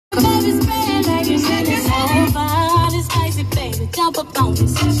Hey,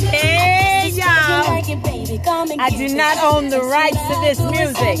 y'all. I do not own the rights to this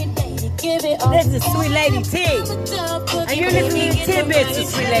music. This is Sweet Lady T. And you're listening to Tidbits of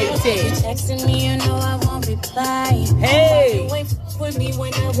Sweet Lady T. Hey.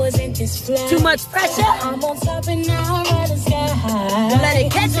 Too much pressure? Don't let it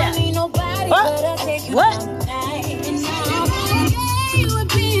catch you. What?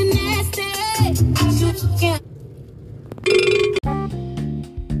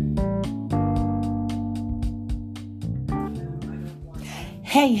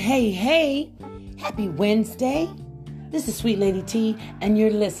 Hey, hey, hey. Happy Wednesday. This is Sweet Lady T, and you're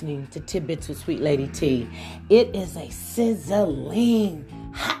listening to Tidbits with Sweet Lady T. It is a sizzling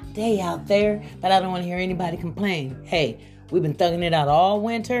hot day out there, but I don't want to hear anybody complain. Hey, we've been thugging it out all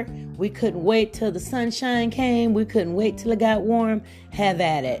winter. We couldn't wait till the sunshine came. We couldn't wait till it got warm. Have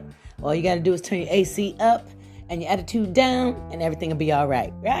at it. All you got to do is turn your AC up and your attitude down, and everything will be all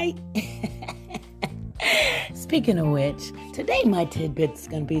right, right? Speaking of which, today my tidbit's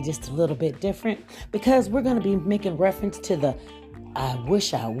going to be just a little bit different because we're going to be making reference to the I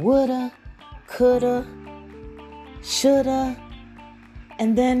wish I woulda, coulda, shoulda,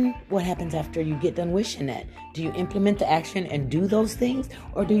 and then what happens after you get done wishing that? Do you implement the action and do those things,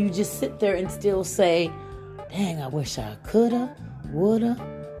 or do you just sit there and still say, dang, I wish I coulda, woulda,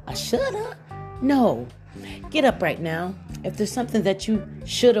 I shoulda? No. Get up right now. If there's something that you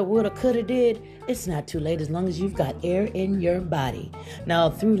shoulda, woulda, coulda did, it's not too late as long as you've got air in your body. Now,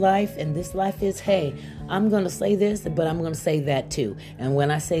 through life, and this life is, hey, I'm going to say this, but I'm going to say that too. And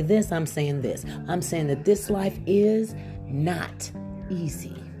when I say this, I'm saying this. I'm saying that this life is not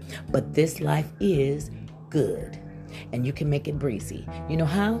easy, but this life is good. And you can make it breezy. You know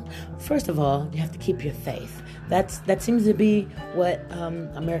how? First of all, you have to keep your faith. That seems to be what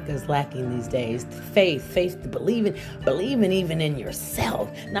America is lacking these days. Faith to believing even in yourself.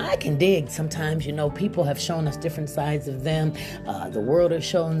 Now, I can dig sometimes, people have shown us different sides of them. The world has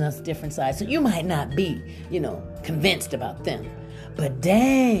shown us different sides. So you might not be, convinced about them. But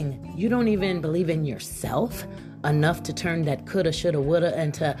dang, you don't even believe in yourself enough to turn that coulda, shoulda, woulda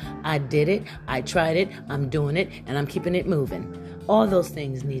into I did it, I tried it, I'm doing it, and I'm keeping it moving. All those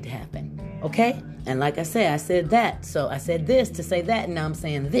things need to happen, okay? And like I said that. So I said this to say that, and now I'm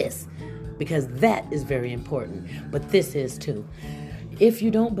saying this because that is very important. But this is too. If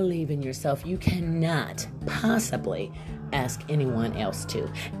you don't believe in yourself, you cannot possibly ask anyone else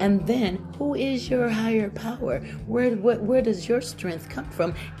to. And then, who is your higher power? Where does your strength come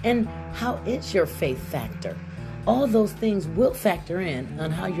from? And how is your faith factor? All those things will factor in on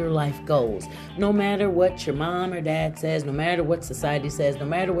how your life goes. No matter what your mom or dad says, no matter what society says, no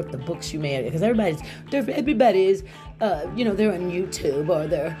matter what the books you may have, because everybody is, they're on YouTube or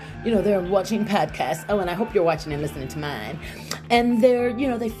they're watching podcasts. Oh, and I hope you're watching and listening to mine. And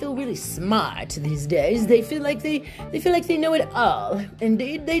they feel really smart these days. They feel like they know it all.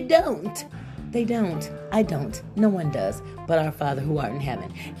 Indeed, they don't. They don't. I don't. No one does. But our Father who art in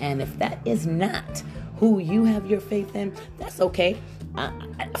heaven. And if that is not who you have your faith in, that's okay.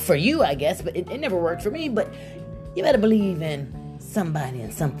 For you, I guess, but it never worked for me. But you better believe in somebody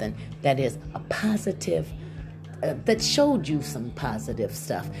and something that is a positive, that showed you some positive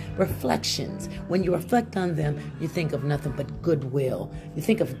stuff. Reflections. When you reflect on them, you think of nothing but goodwill. You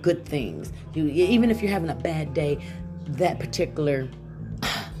think of good things. Even if you're having a bad day, that particular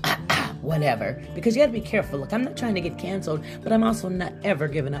whatever, because you got to be careful. Look, I'm not trying to get canceled, but I'm also not ever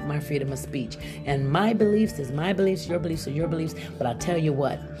giving up my freedom of speech. And my beliefs is my beliefs, your beliefs are your beliefs. But I'll tell you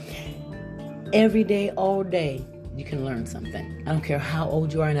what, every day, all day, you can learn something. I don't care how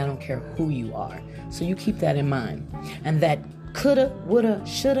old you are, and I don't care who you are. So you keep that in mind. And that coulda, woulda,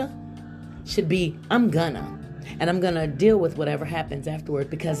 shoulda should be I'm gonna. And I'm gonna deal with whatever happens afterward,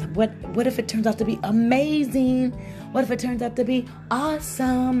 because what if it turns out to be amazing? What if it turns out to be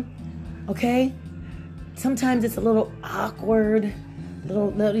awesome? Okay? Sometimes it's a little awkward,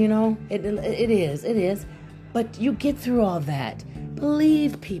 it is. But you get through all that.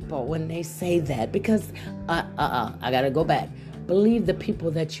 Believe people when they say that, because, I gotta go back. Believe the people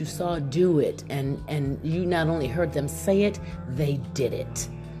that you saw do it, and you not only heard them say it, they did it.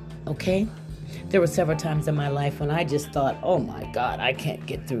 Okay? There were several times in my life when I just thought, oh my God, I can't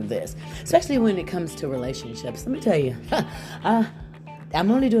get through this. Especially when it comes to relationships. Let me tell you, I'm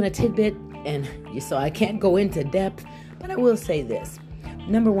only doing a tidbit, and so I can't go into depth, but I will say this.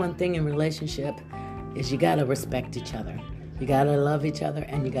 Number one thing in relationship is you got to respect each other. You got to love each other,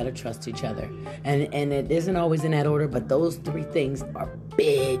 and you got to trust each other. And it isn't always in that order, but those three things are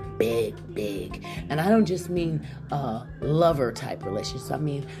big, big, big. And I don't just mean lover type relationships. I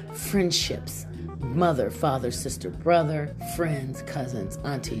mean friendships. Mother, father, sister, brother, friends, cousins,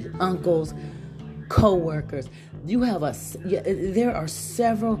 aunties, uncles, co-workers. There are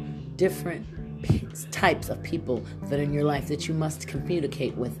several different types of people that are in your life that you must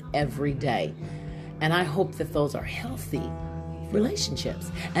communicate with every day. And I hope that those are healthy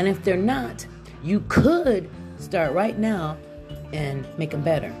relationships. And if they're not, you could start right now and make them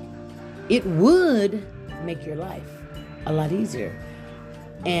better. It would make your life a lot easier.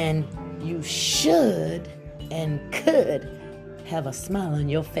 And you should and could have a smile on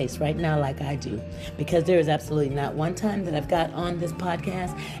your face right now like I do. Because there is absolutely not one time that I've got on this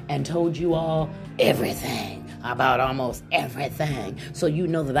podcast and told you all everything about almost everything. So you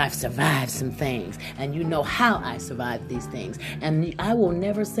know that I've survived some things and you know how I survived these things. And I will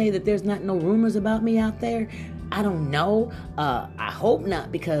never say that there's not no rumors about me out there. I don't know. I hope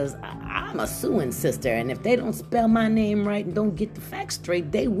not, because I'm a suing sister, and if they don't spell my name right and don't get the facts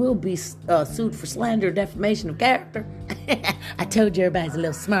straight, they will be sued for slander, defamation of character. I told you everybody's a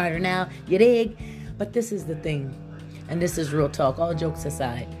little smarter now, you dig? But this is the thing, and this is real talk, all jokes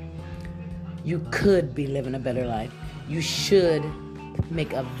aside. You could be living a better life. You should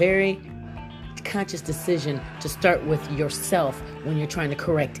make a very conscious decision to start with yourself when you're trying to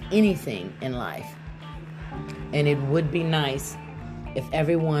correct anything in life. And it would be nice if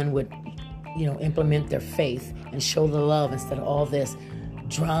everyone would, implement their faith and show the love instead of all this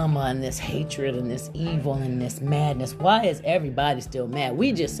drama and this hatred and this evil and this madness. Why is everybody still mad?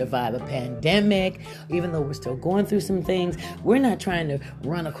 We just survived a pandemic, even though we're still going through some things. We're not trying to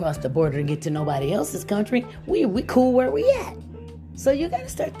run across the border to get to nobody else's country. We cool where we at. So you got to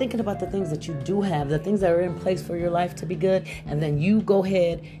start thinking about the things that you do have, the things that are in place for your life to be good, and then you go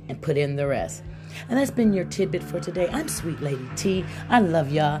ahead and put in the rest. And that's been your tidbit for today. I'm Sweet Lady T. I love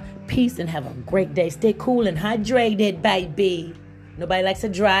y'all. Peace and have a great day. Stay cool and hydrated, baby. Nobody likes a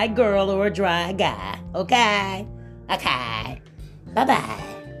dry girl or a dry guy. Okay? Okay.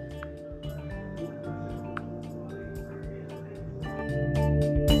 Bye-bye.